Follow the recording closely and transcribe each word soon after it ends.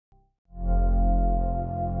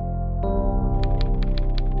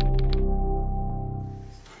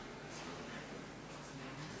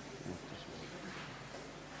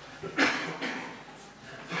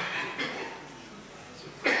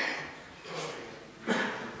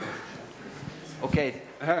Okay,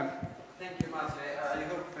 thank you much. I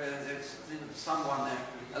hope there's someone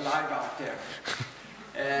alive out there.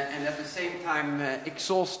 And at the same time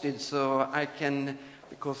exhausted, so I can,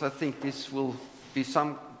 because I think this will be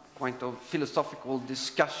some kind of philosophical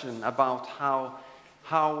discussion about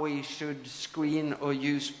how we should screen or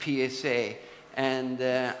use PSA. And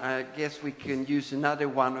I guess we can use another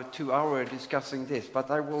 1 or 2 hours discussing this,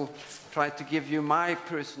 but I will try to give you my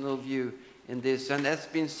personal view in this. And as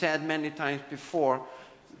been said many times before,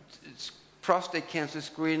 prostate cancer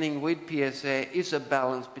screening with PSA is a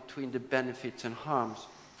balance between the benefits and harms.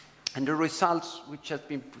 And the results which have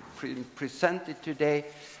been presented today,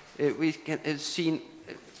 we can have seen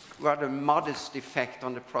a rather modest effect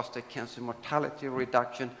on the prostate cancer mortality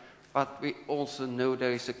reduction, but we also know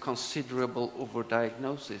there is a considerable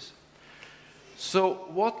overdiagnosis. So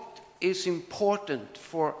what is important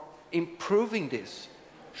for improving this?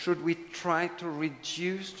 Should we try to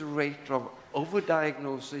reduce the rate of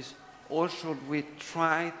overdiagnosis, or should we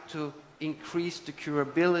try to increase the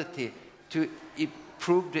curability to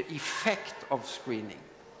improve the effect of screening?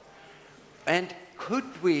 And could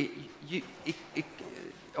we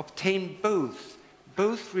obtain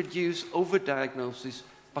both reduce overdiagnosis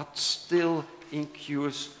but still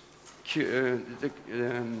increase the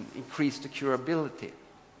curability?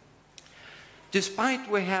 Despite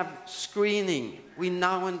we have screening, we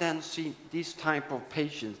now and then see this type of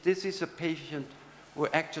patients. This is a patient who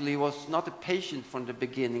actually was not a patient from the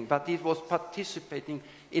beginning, but he was participating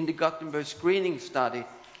in the Göteborg screening study.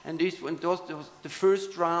 And this was the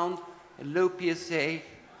first round, a low PSA,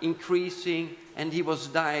 increasing, and he was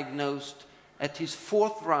diagnosed at his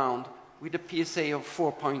 4th round with a PSA of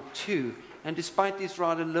 4.2. And despite this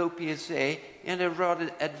rather low PSA, he had a rather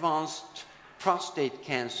advanced prostate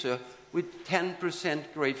cancer with 10%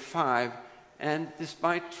 grade 5, and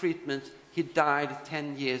despite treatment, he died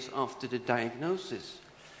 10 years after the diagnosis.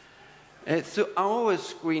 So our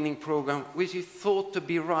screening program, which is thought to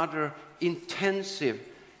be rather intensive,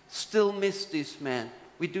 still missed this man.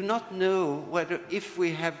 We do not know whether if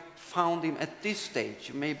we have found him at this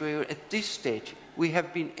stage, maybe at this stage, we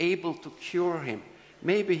have been able to cure him.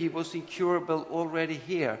 Maybe he was incurable already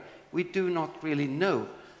here. We do not really know.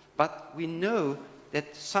 But we know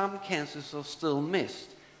that some cancers are still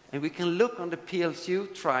missed. And we can look on the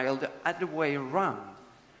PLCU trial the other way around.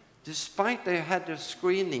 Despite they had their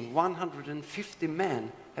screening, 150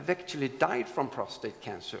 men have actually died from prostate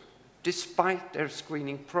cancer, despite their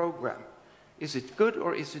screening program. Is it good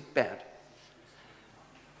or is it bad?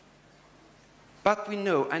 But we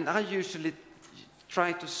know, and I usually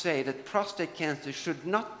try to say that prostate cancer should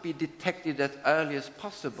not be detected as early as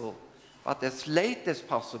possible, but as late as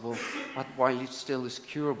possible, but while it still is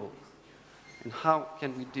curable. And how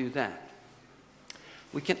can we do that?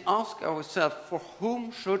 We can ask ourselves, for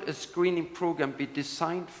whom should a screening program be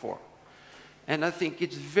designed for? And I think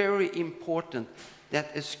it's very important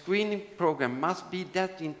that a screening program must be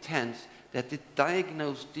that intense that it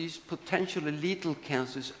diagnoses these potentially lethal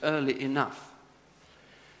cancers early enough.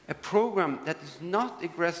 A program that is not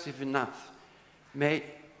aggressive enough may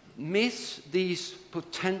miss these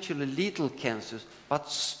potentially lethal cancers, but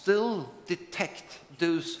still detect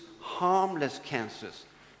those harmless cancers.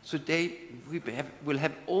 So we will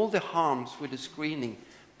have all the harms with the screening,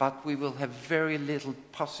 but we will have very little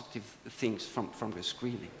positive things from the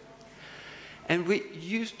screening. And we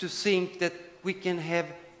used to think that we can have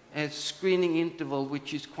a screening interval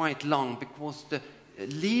which is quite long, because the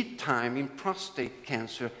lead time in prostate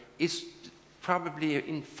cancer is probably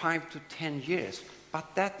in 5 to 10 years.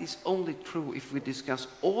 But that is only true if we discuss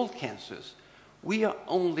all cancers. We are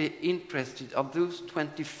only interested of those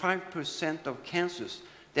 25% of cancers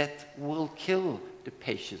that will kill the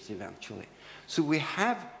patients eventually. So we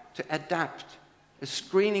have to adapt a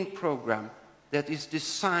screening program that is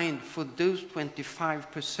designed for those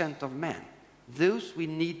 25% of men. Those we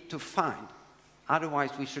need to find.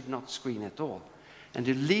 Otherwise, we should not screen at all. And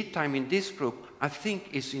the lead time in this group, I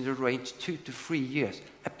think, is in the range 2 to 3 years,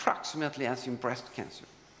 approximately as in breast cancer.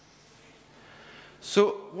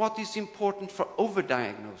 So what is important for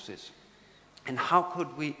overdiagnosis? And how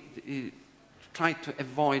could we try to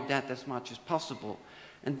avoid that as much as possible?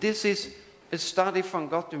 And this is a study from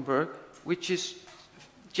Göteborg, which has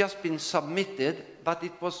just been submitted, but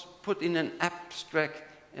it was put in an abstract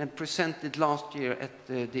and presented last year at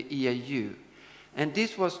the EAU. And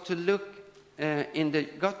this was to look in the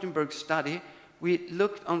Göteborg study. We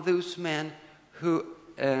looked on those men who,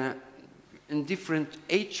 in different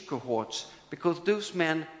age cohorts, because those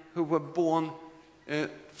men who were born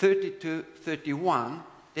 30 to 31,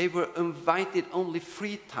 they were invited only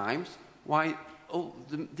 3 times, while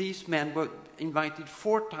these men were invited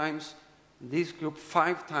 4 times this group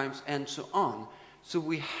 5 times, and so on. So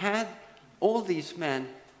we had all these men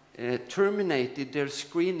terminated their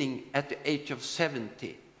screening at the age of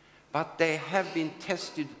 70, but they have been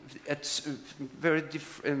tested at very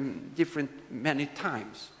different many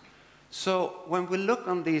times. So when we look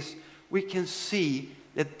on this, we can see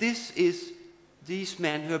that this is these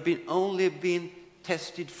men who have only been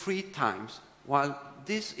tested 3 times, while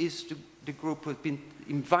this is the group who have been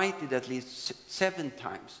invited at least 7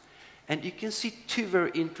 times. And you can see 2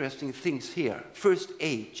 very interesting things here. First,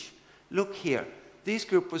 age. Look here. This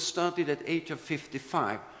group was started at the age of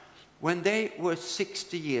 55. When they were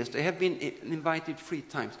 60 years, they have been invited 3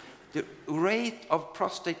 times. The rate of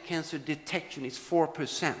prostate cancer detection is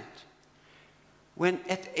 4%. When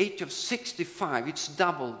at the age of 65, it's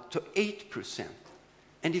doubled to 8%.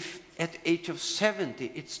 And if at the age of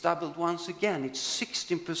 70, it's doubled once again. It's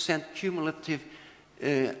 16% cumulative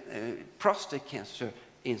prostate cancer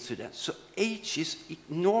incidence. So age is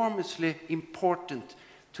enormously important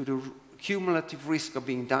to the cumulative risk of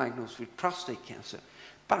being diagnosed with prostate cancer.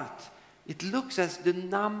 But it looks as the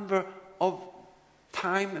number of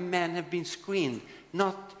time men have been screened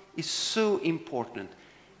is so important.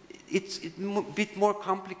 It's a bit more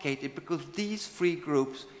complicated because these 3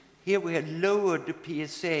 groups, here we had lowered the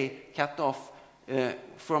PSA cutoff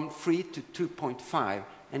from 3 to 2.5.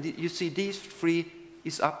 And you see these 3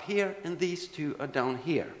 is up here and these 2 are down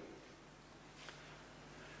here.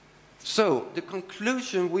 So the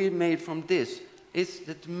conclusion we made from this is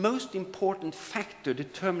that the most important factor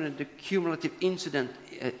determining the cumulative incidence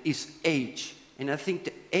is age. And I think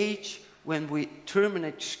the age when we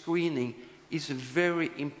terminate screening is a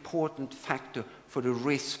very important factor for the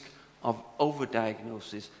risk of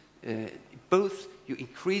overdiagnosis. Both you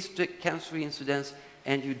increase the cancer incidence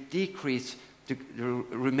and you decrease the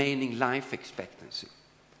remaining life expectancy.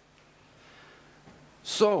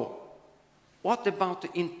 So, what about the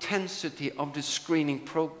intensity of the screening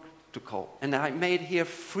protocol? And I made here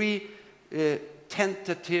 3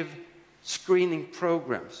 tentative screening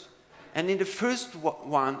programs. And in the first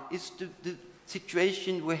one is the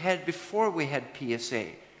situation we had before we had PSA.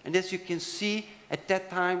 And as you can see, at that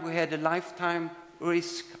time we had a lifetime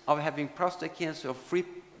risk of having prostate cancer of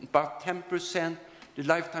about 10%. The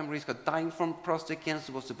lifetime risk of dying from prostate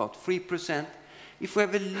cancer was about 3%. If we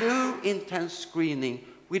have a low intense screening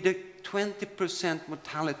with a 20%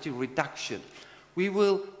 mortality reduction, we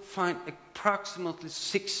will find approximately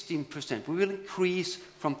 16%. We will increase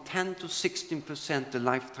from 10 to 16% the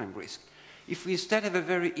lifetime risk. If we instead have a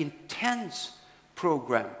very intense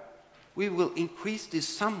program, we will increase this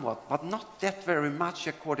somewhat, but not that very much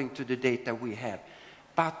according to the data we have.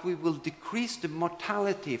 But we will decrease the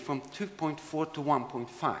mortality from 2.4 to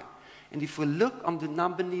 1.5. And if we look on the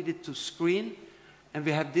number needed to screen, and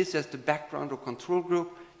we have this as the background or control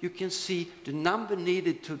group, you can see the number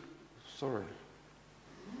needed to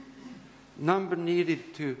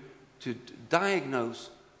diagnose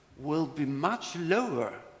will be much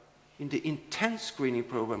lower in the intense screening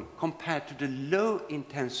program compared to the low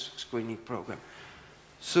intense screening program.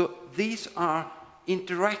 So these are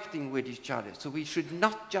interacting with each other. So we should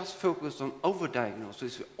not just focus on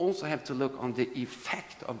overdiagnosis, we also have to look on the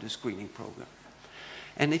effect of the screening program.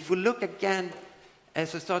 And if we look again,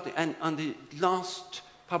 as I started, and on the last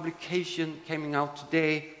publication coming out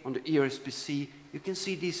today on the ERSPC, you can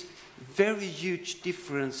see these very huge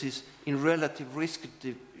differences in relative risk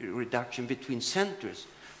reduction between centers.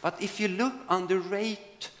 But if you look on the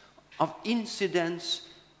rate of incidence,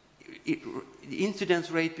 the incidence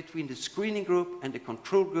rate between the screening group and the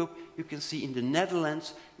control group, you can see in the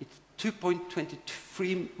Netherlands, it's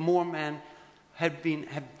 2.23 more men have been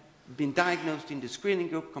diagnosed in the screening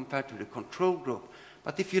group compared to the control group.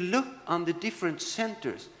 But if you look on the different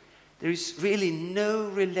centers, there is really no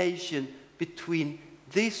relation between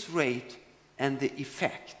this rate and the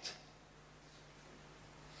effect,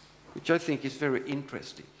 which I think is very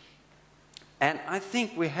interesting. And I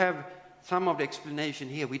think we have some of the explanation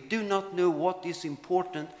here. We do not know what is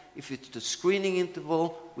important, if it's the screening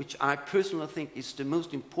interval, which I personally think is the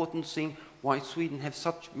most important thing, why Sweden has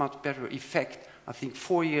such much better effect. I think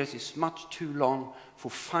 4 years is much too long for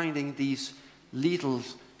finding these lethal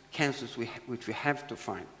cancers which we have to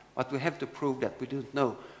find. But we have to prove that. We don't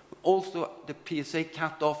know. Also, the PSA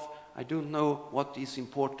cutoff, I don't know what is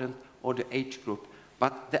important, or the age group.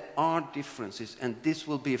 But there are differences, and this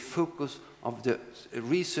will be a focus of the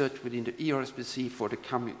research within the ERSPC for the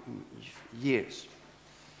coming years.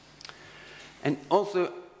 And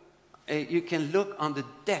also, you can look on the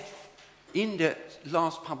death in the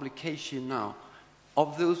last publication now.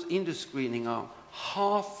 Of those in the screening arm,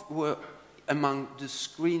 half were among the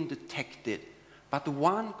screen detected, But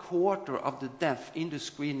 1/4 of the death in the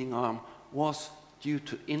screening arm was due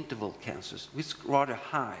to interval cancers, which is rather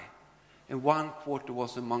high. And 1/4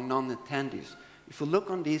 was among non-attendees. If you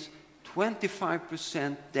look on these,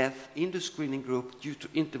 25% death in the screening group due to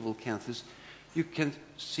interval cancers, you can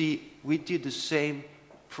see we did the same,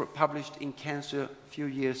 published in Cancer a few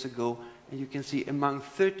years ago, and you can see among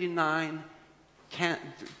 39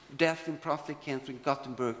 deaths in prostate cancer in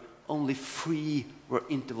Gothenburg, only 3 were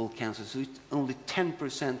interval cancers. So it's only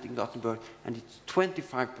 10% in Gothenburg, and it's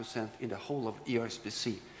 25% in the whole of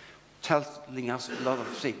ERSBC, telling us a lot of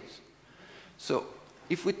things. So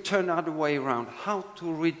if we turn the other way around, how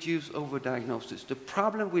to reduce overdiagnosis? The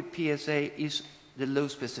problem with PSA is the low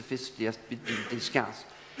specificity as been discussed.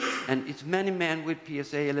 And it's many men with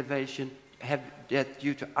PSA elevation have that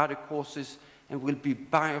due to other causes and will be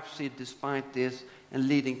biopsied despite this, and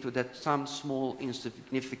leading to that some small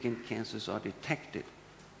insignificant cancers are detected.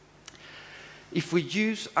 If we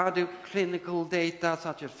use other clinical data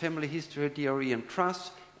such as family history, DRE, and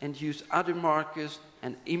TRUS, and use other markers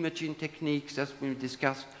and imaging techniques as we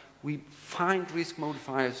discussed, we find risk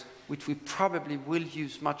modifiers which we probably will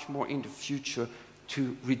use much more in the future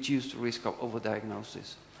to reduce the risk of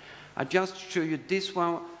overdiagnosis. I just show you this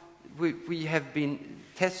one. We have been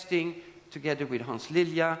testing together with Hans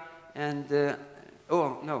Lilja, and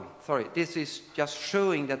this is just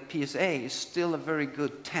showing that PSA is still a very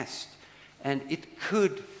good test, and it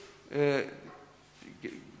could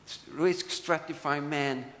risk stratify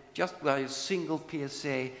men just by a single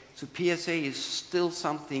PSA. So PSA is still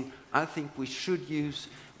something I think we should use,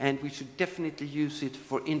 and we should definitely use it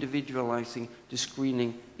for individualizing the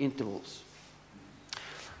screening intervals.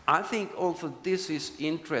 I think also this is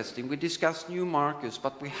interesting. We discussed new markers,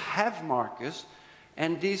 but we have markers,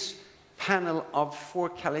 and this panel of 4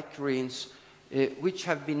 kallikreins, which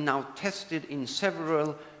have been now tested in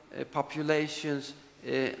several populations,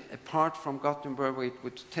 apart from Gothenburg, where it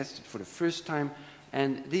was tested for the first time.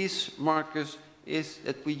 And these markers is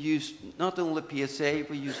that we use not only PSA,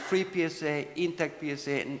 we use free PSA, intact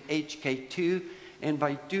PSA, and HK2. And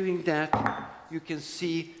by doing that, you can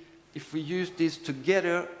see if we use this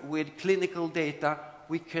together with clinical data,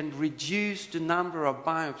 we can reduce the number of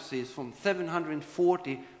biopsies from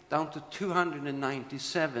 740 down to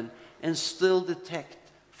 297 and still detect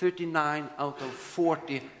 39 out of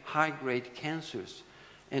 40 high-grade cancers.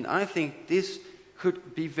 And I think this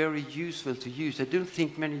could be very useful to use. I don't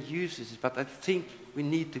think many uses it, but I think we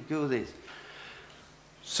need to go this.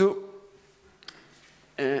 So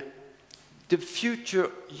the future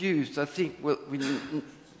use, I think, we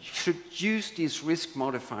should use these risk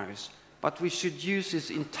modifiers, but we should use this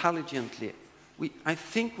intelligently. I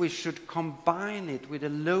think we should combine it with a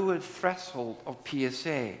lower threshold of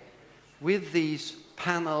PSA. With these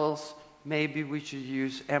panels, maybe we should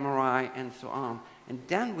use MRI and so on. And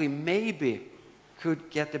then we maybe could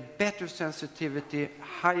get a better sensitivity,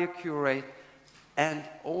 higher cure rate, and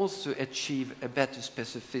also achieve a better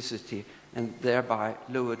specificity, and thereby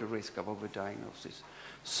lower the risk of overdiagnosis.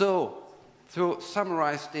 So, to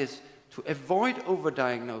summarize this, to avoid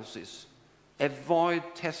overdiagnosis, avoid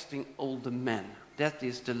testing older men. That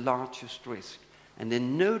is the largest risk. And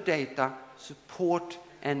then no data support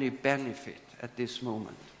any benefit at this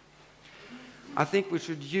moment. I think we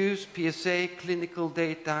should use PSA, clinical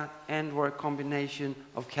data, and/or a combination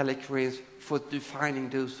of kallikreins for defining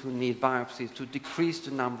those who need biopsies, to decrease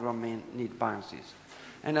the number of men who need biopsies.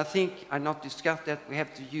 And I think, I not discussed that, we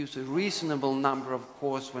have to use a reasonable number of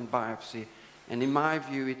cores when biopsy. And in my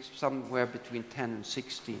view, it's somewhere between 10 and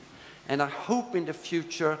 16. And I hope in the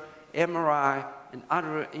future, MRI and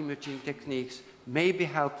other imaging techniques may be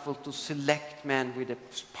helpful to select men with a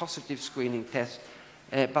positive screening test,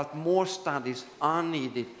 but more studies are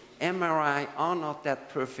needed. MRI are not that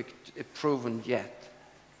perfect proven yet.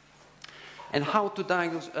 And how to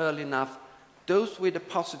diagnose early enough? Those with a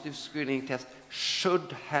positive screening test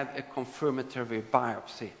should have a confirmatory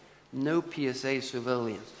biopsy, no PSA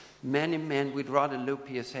surveillance. Many men with rather low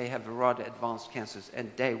PSA have rather advanced cancers,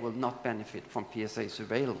 and they will not benefit from PSA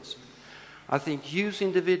surveillance. I think use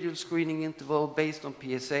individual screening interval based on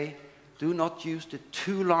PSA. Do not use the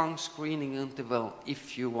too long screening interval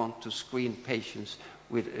if you want to screen patients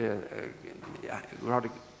with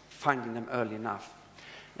rather finding them early enough.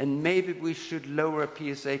 And maybe we should lower a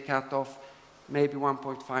PSA cutoff, maybe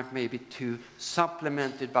 1.5, maybe 2,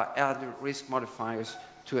 supplemented by other risk modifiers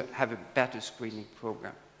to have a better screening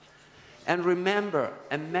program. And remember,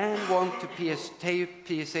 a man wants a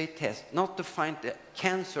PSA test not to find the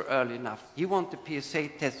cancer early enough. He wants a PSA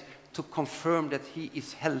test to confirm that he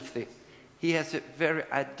is healthy. He has a very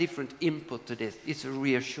different input to this. It's a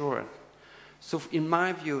reassurance. So in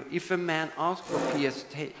my view, if a man asks for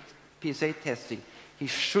PSA testing, he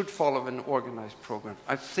should follow an organized program.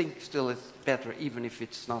 I think still it's better, even if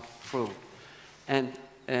it's not proved. And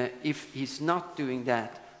if he's not doing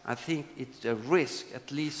that, I think it's a risk,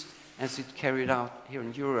 at least as it's carried out here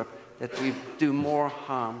in Europe, that we do more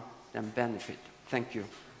harm than benefit. Thank you.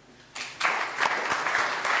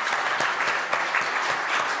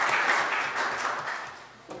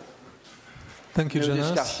 Thank you,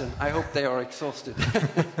 Jonas. Discussion. I hope they are exhausted.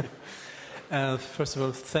 First of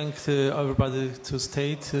all, thank everybody to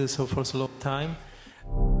stay so for so long time.